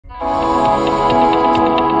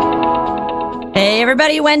Hey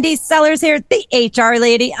everybody, Wendy Sellers here, the HR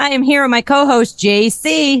lady. I am here with my co-host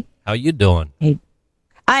JC. How you doing? Hey,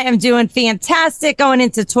 I am doing fantastic going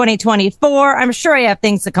into 2024. I'm sure I have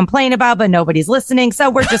things to complain about, but nobody's listening, so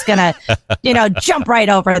we're just gonna, jump right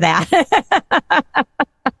over that.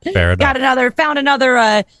 Fair enough. Found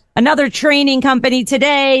another training company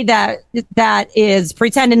today that is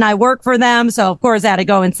pretending I work for them. So of course I had to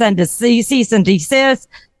go and send a cease and desist.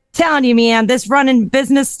 Telling you, man, this running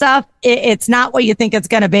business stuff, it's not what you think it's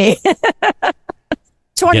going to be.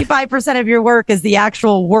 25% of your work is the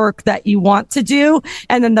actual work that you want to do.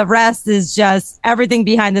 And then the rest is just everything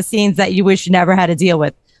behind the scenes that you wish you never had to deal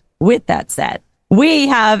with. With that said, we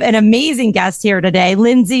have an amazing guest here today,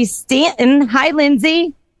 Lindsay Stanton. Hi,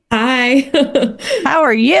 Lindsay. Hi. How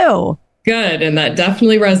are you? Good. And that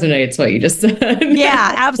definitely resonates what you just said.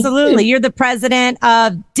 Yeah, absolutely. You're the president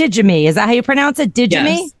of Digime. Is that how you pronounce it?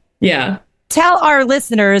 Digime? Yes. Yeah. Tell our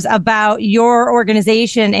listeners about your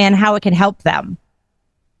organization and how it can help them.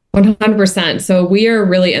 100%. So we are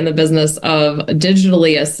really in the business of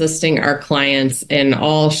digitally assisting our clients in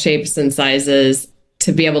all shapes and sizes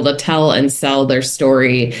to be able to tell and sell their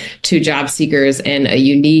story to job seekers in a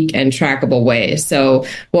unique and trackable way. So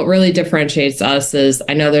what really differentiates us is,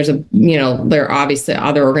 I know there are obviously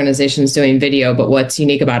other organizations doing video, but what's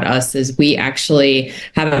unique about us is we actually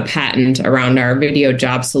have a patent around our video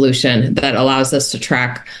job solution that allows us to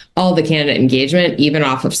track all the candidate engagement, even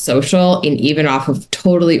off of social and even off of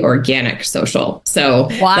totally organic social. So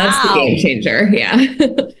That's the game changer. Yeah.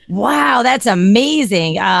 Wow, that's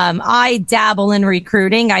amazing. I dabble in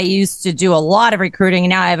recruiting. I used to do a lot of recruiting, and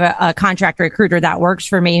now I have a contract recruiter that works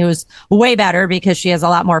for me who's way better because she has a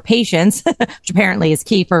lot more patience, which apparently is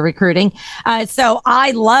key for recruiting. So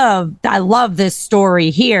I love this story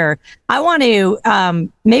here. I want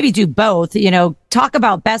to maybe do both, talk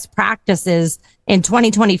about best practices in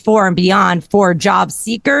 2024 and beyond for job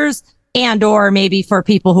seekers and or maybe for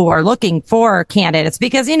people who are looking for candidates,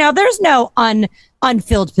 because, there's no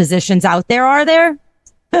unfilled positions out there, are there?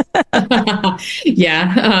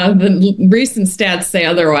 Yeah. The recent stats say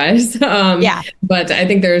otherwise. Yeah. But I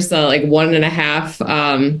think there's like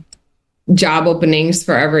 1.5 job openings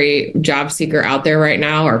for every job seeker out there right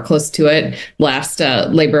now, or close to it. Last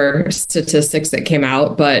labor statistics that came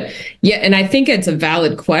out. But yeah, and I think it's a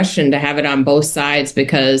valid question to have it on both sides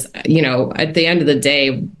because, at the end of the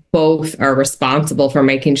day, both are responsible for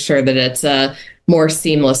making sure that it's a more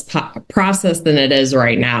seamless process than it is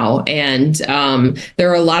right now. And there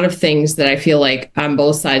are a lot of things that I feel like on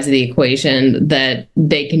both sides of the equation that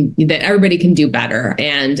everybody can do better.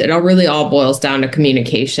 And it really all boils down to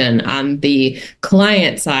communication. On the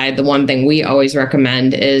client side, the one thing we always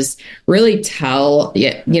recommend is really tell,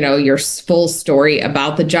 your full story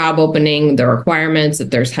about the job opening, the requirements, if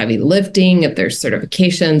there's heavy lifting, if there's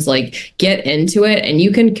certifications, like get into it, and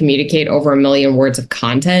you can communicate over 1 million words of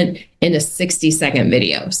content in a 60-second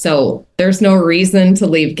video. So there's no reason to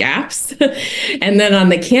leave gaps. And then on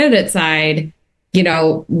the candidate side,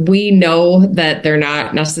 we know that they're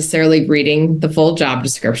not necessarily reading the full job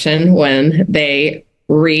description when they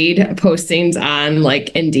read postings on like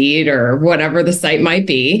Indeed or whatever the site might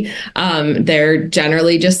be. They're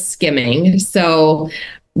generally just skimming. So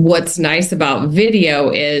what's nice about video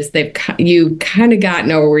is you kind of got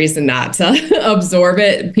no reason not to absorb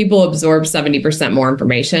it. People absorb 70% more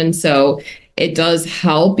information. So it does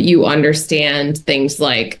help you understand things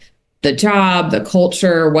like the job, the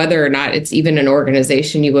culture, whether or not it's even an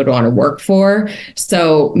organization you would want to work for.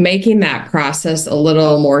 So making that process a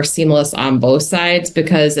little more seamless on both sides,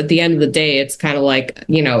 because at the end of the day, it's kind of like,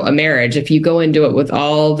 a marriage. If you go into it with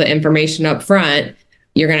all the information up front,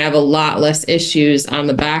 you're going to have a lot less issues on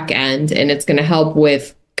the back end, and it's going to help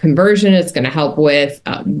with conversion. It's going to help with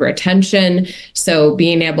retention. So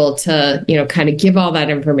being able to, kind of give all that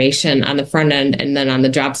information on the front end, and then on the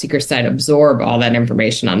job seeker side, absorb all that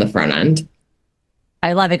information on the front end.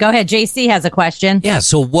 I love it. Go ahead. JC has a question. Yeah.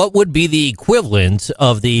 So what would be the equivalent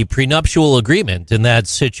of the prenuptial agreement in that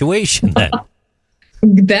situation then?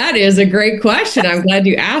 That is a great question. I'm glad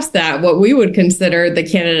you asked that. What we would consider the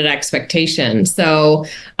candidate expectation. So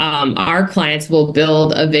our clients will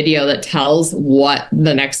build a video that tells what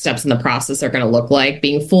the next steps in the process are going to look like,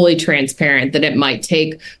 being fully transparent that it might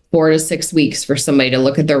take 4 to 6 weeks for somebody to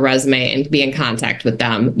look at their resume and be in contact with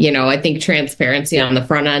them. I think transparency on the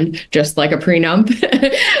front end, just like a prenup,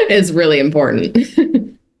 is really important.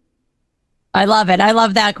 I love it. I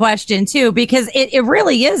love that question too, because it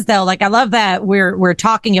really is though. Like, I love that we're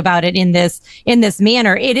talking about it in this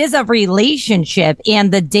manner. It is a relationship,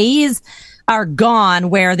 and the days are gone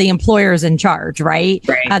where the employer is in charge, right?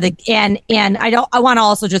 Right. And I want to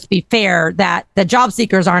also just be fair that the job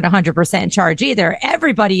seekers aren't 100% in charge either.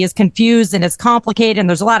 Everybody is confused and it's complicated and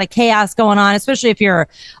there's a lot of chaos going on, especially if you're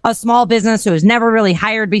a small business who has never really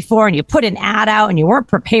hired before and you put an ad out and you weren't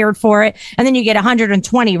prepared for it. And then you get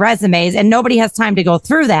 120 resumes and nobody has time to go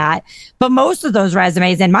through that. But most of those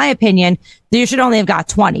resumes, in my opinion, you should only have got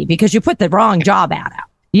 20 because you put the wrong job ad out.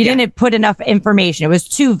 You didn't put enough information. It was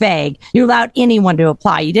too vague. You allowed anyone to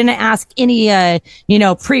apply. You didn't ask any,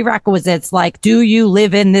 prerequisites like, do you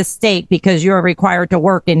live in this state because you're required to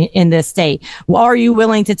work in this state? Are you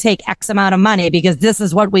willing to take X amount of money because this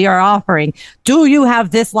is what we are offering? Do you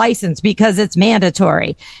have this license because it's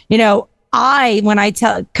mandatory? When I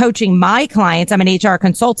tell coaching my clients, I'm an HR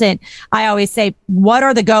consultant. I always say, what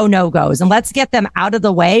are the go, no goes? And let's get them out of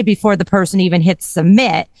the way before the person even hits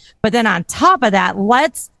submit. But then on top of that,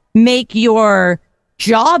 let's make your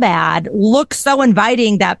job ad look so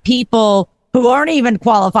inviting that people who aren't even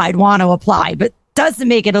qualified want to apply, but does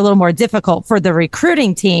make it a little more difficult for the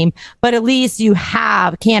recruiting team. But at least you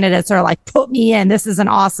have candidates that are like, put me in. This is an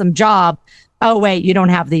awesome job. Oh, wait, you don't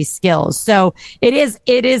have these skills. So it's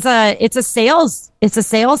a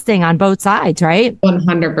sales thing on both sides, right?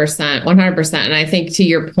 100%. And I think to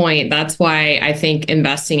your point, that's why I think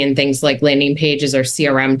investing in things like landing pages or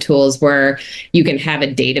CRM tools where you can have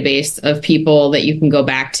a database of people that you can go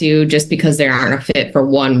back to just because they aren't a fit for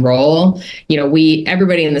one role.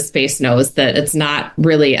 Everybody in the space knows that it's not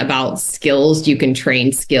really about skills. You can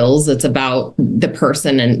train skills. It's about the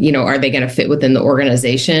person and, are they going to fit within the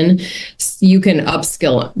organization? You can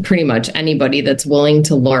upskill pretty much anybody that's willing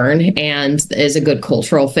to learn and is a good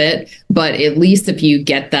cultural fit. But at least if you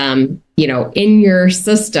get them, in your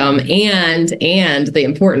system and the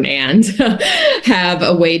important have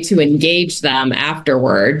a way to engage them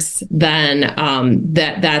afterwards, then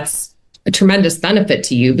that's a tremendous benefit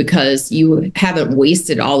to you because you haven't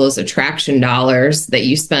wasted all those attraction dollars that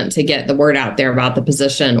you spent to get the word out there about the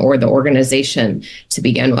position or the organization to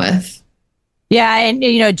begin with. Yeah. And,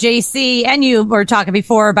 JC and you were talking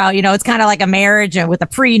before about, it's kind of like a marriage and with a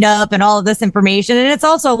prenup and all of this information. And it's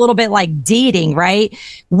also a little bit like dating, right?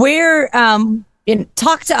 Where,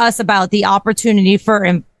 talk to us about the opportunity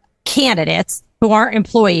for candidates who aren't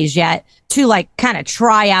employees yet to kind of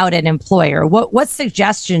try out an employer. What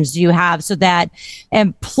suggestions do you have so that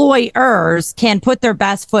employers can put their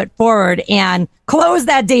best foot forward and close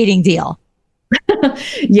that dating deal?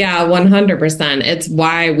 Yeah, 100%. It's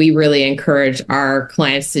why we really encourage our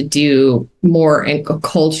clients to do more in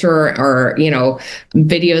culture or,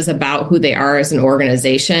 videos about who they are as an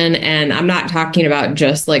organization. And I'm not talking about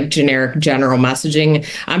just like generic general messaging.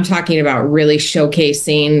 I'm talking about really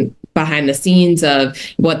showcasing behind the scenes of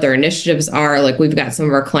what their initiatives are. Like we've got some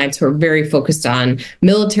of our clients who are very focused on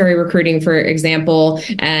military recruiting, for example,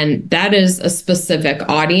 and that is a specific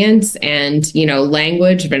audience and,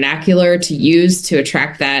 language vernacular to use to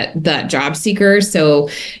attract that job seeker. So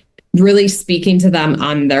really speaking to them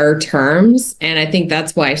on their terms. And I think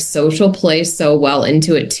that's why social plays so well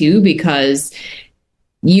into it too, because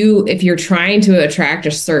if you're trying to attract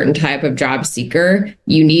a certain type of job seeker,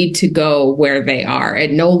 you need to go where they are.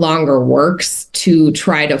 It no longer works to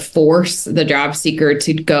try to force the job seeker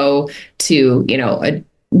to go to,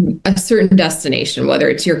 a certain destination, whether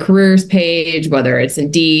it's your careers page, whether it's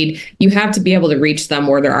Indeed. You have to be able to reach them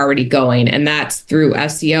where they're already going. And that's through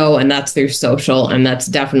SEO and that's through social and that's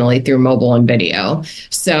definitely through mobile and video.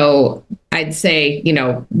 So I'd say,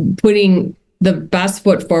 putting the best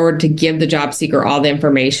foot forward to give the job seeker all the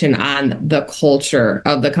information on the culture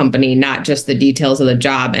of the company, not just the details of the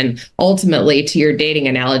job. And ultimately, to your dating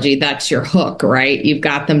analogy, that's your hook, right? You've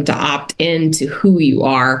got them to opt into who you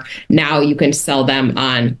are. Now you can sell them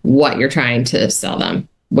on what you're trying to sell them,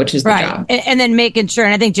 which is the job. And then making sure,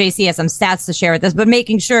 and I think JC has some stats to share with us, but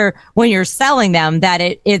making sure when you're selling them that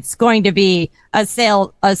it's going to be a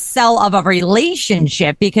sell of a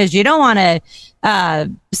relationship, because you don't want to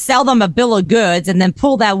sell them a bill of goods and then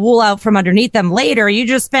pull that wool out from underneath them later. You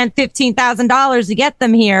just spent $15,000 to get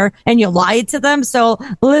them here and you lied to them. So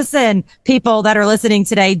listen, people that are listening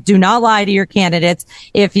today, do not lie to your candidates.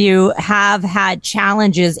 If you have had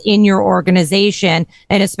challenges in your organization,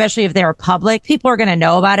 and especially if they're public, people are going to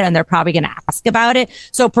know about it and they're probably going to ask about it.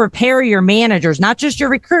 So prepare your managers, not just your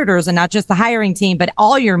recruiters and not just the hiring team, but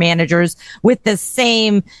all your managers with the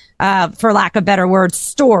same for lack of better word,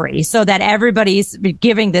 story, so that everybody's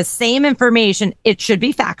giving the same information. It should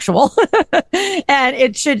be factual and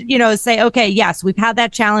it should, say, okay, yes, we've had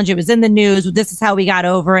that challenge. It was in the news. This is how we got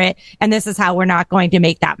over it. And this is how we're not going to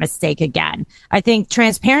make that mistake again. I think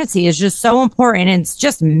transparency is just so important, and it's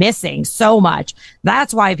just missing so much.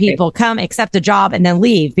 That's why people come, accept a job, and then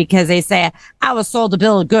leave, because they say, I was sold a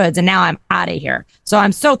bill of goods and now I'm out of here. So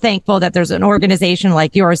I'm so thankful that there's an organization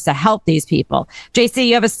like yours to help these people. JC,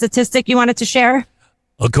 you have a statistic you wanted to share?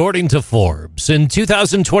 According to Forbes, in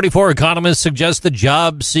 2024, economists suggest that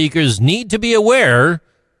job seekers need to be aware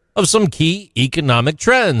of some key economic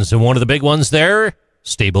trends. And one of the big ones there,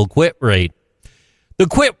 stable quit rate. The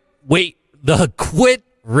quit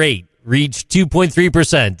rate reached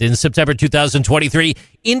 2.3% in September 2023,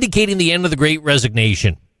 indicating the end of the Great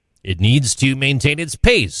Resignation. It needs to maintain its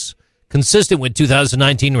pace, consistent with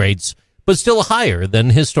 2019 rates, but still higher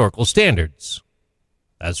than historical standards.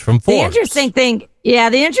 That's from Forbes. The interesting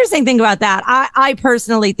thing about that, I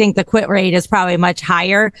personally think the quit rate is probably much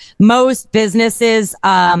higher. Most businesses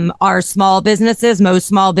are small businesses. Most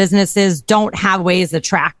small businesses don't have ways to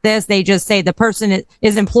track this. They just say the person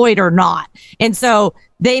is employed or not. And so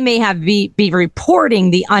they may be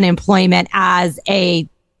reporting the unemployment as a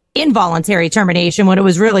involuntary termination when it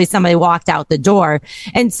was really somebody walked out the door.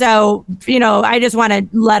 And so, I just want to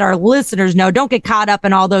let our listeners know, don't get caught up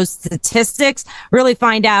in all those statistics. Really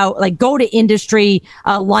find out, go to industry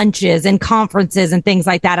lunches and conferences and things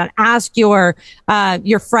like that, and ask your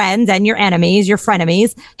friends and your enemies, your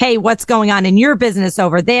frenemies, hey, what's going on in your business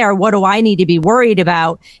over there? What do I need to be worried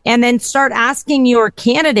about? And then start asking your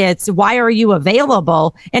candidates, why are you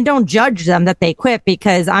available? And don't judge them that they quit,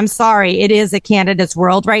 because I'm sorry, it is a candidate's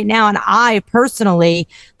world right now. And I personally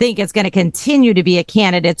think it's going to continue to be a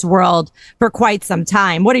candidate's world for quite some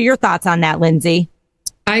time. What are your thoughts on that, Lindsay?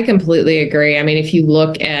 I completely agree. I mean, if you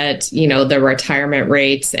look at, the retirement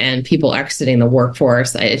rates and people exiting the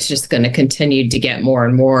workforce, it's just going to continue to get more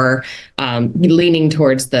and more leaning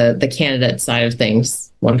towards the candidate side of things.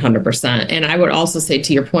 100%. And I would also say,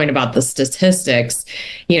 to your point about the statistics,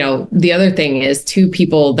 the other thing is, two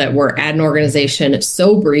people that were at an organization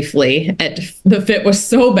so briefly, the fit was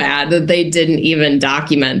so bad that they didn't even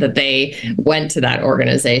document that they went to that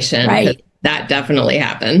organization. Right. That definitely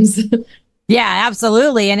happens. Yeah,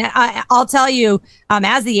 absolutely. And I'll tell you,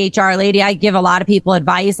 as the HR lady, I give a lot of people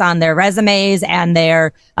advice on their resumes and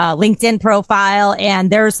their LinkedIn profile.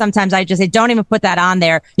 And there's sometimes I just say, don't even put that on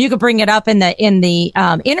there. You could bring it up in the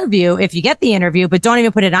interview if you get the interview, but don't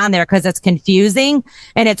even put it on there, because it's confusing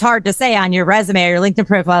and it's hard to say on your resume or your LinkedIn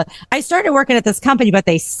profile. I started working at this company, but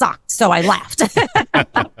they sucked, so I left.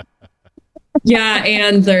 Yeah.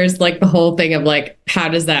 And there's the whole thing of how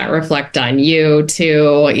does that reflect on you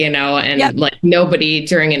too, and yep. Nobody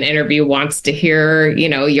during an interview wants to hear,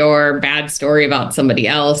 your bad story about somebody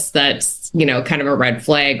else. That's, kind of a red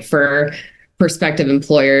flag for prospective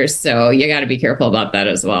employers. So you got to be careful about that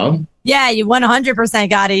as well. Yeah, you 100%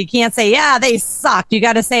 got it. You can't say, yeah, they sucked. You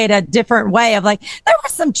got to say it a different way of there were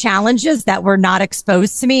some challenges that were not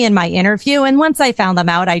exposed to me in my interview. And once I found them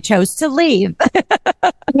out, I chose to leave.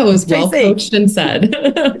 That was well coached and said.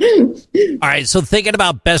 All right. So thinking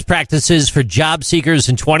about best practices for job seekers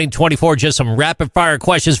in 2024, just some rapid fire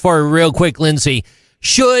questions for you real quick, Lindsay.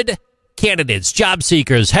 Should candidates, job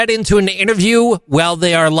seekers, head into an interview while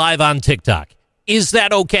they are live on TikTok? Is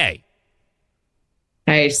that okay?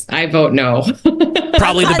 I vote no.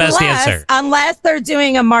 Probably the best answer. Unless they're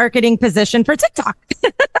doing a marketing position for TikTok.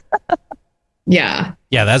 Yeah,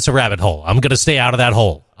 that's a rabbit hole. I'm going to stay out of that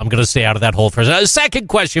hole. For a second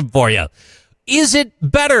question for you. Is it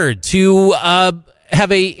better to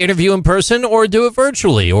have a interview in person or do it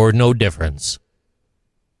virtually, or no difference?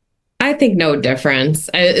 I think no difference.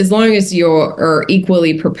 As long as you are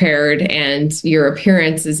equally prepared and your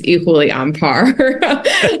appearance is equally on par,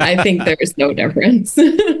 I think there's no difference.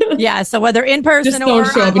 Yeah. So whether in person just or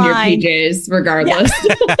don't show online, up in your PJs, regardless.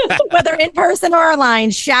 Yeah. Whether in person or online,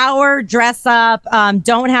 shower, dress up,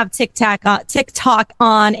 don't have TikTok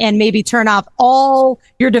on, and maybe turn off all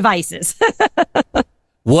your devices.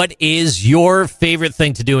 What is your favorite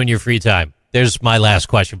thing to do in your free time? There's my last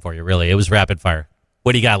question for you, really. It was rapid fire.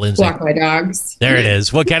 What do you got, Lindsay? Walk my dogs. There it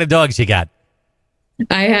is. What kind of dogs you got?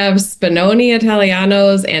 I have Spinoni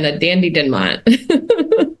Italianos and a Dandy Dinmont.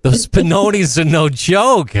 Those Spinonis are no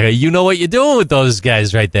joke. You know what you're doing with those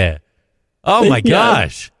guys right there. Oh, my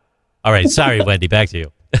gosh. All right. Sorry, Wendy. Back to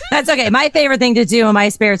you. That's okay. My favorite thing to do in my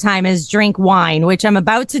spare time is drink wine, which I'm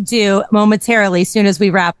about to do momentarily as soon as we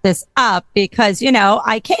wrap this up because,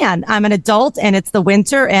 I can. I'm an adult and it's the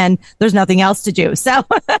winter and there's nothing else to do. So,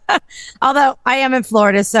 although I am in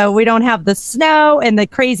Florida, so we don't have the snow and the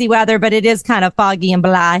crazy weather, but it is kind of foggy and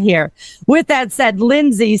blah here. With that said,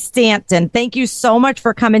 Lindsay Stanton, thank you so much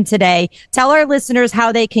for coming today. Tell our listeners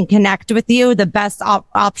how they can connect with you, the best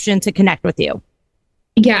option to connect with you.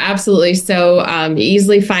 Yeah, absolutely. So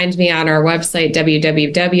easily find me on our website,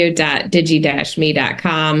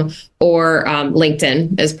 www.digi-me.com, or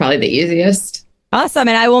LinkedIn is probably the easiest. Awesome.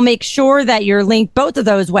 And I will make sure that your link, both of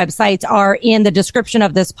those websites are in the description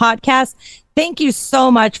of this podcast. Thank you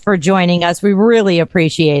so much for joining us. We really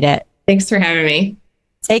appreciate it. Thanks for having me.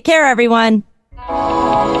 Take care, everyone.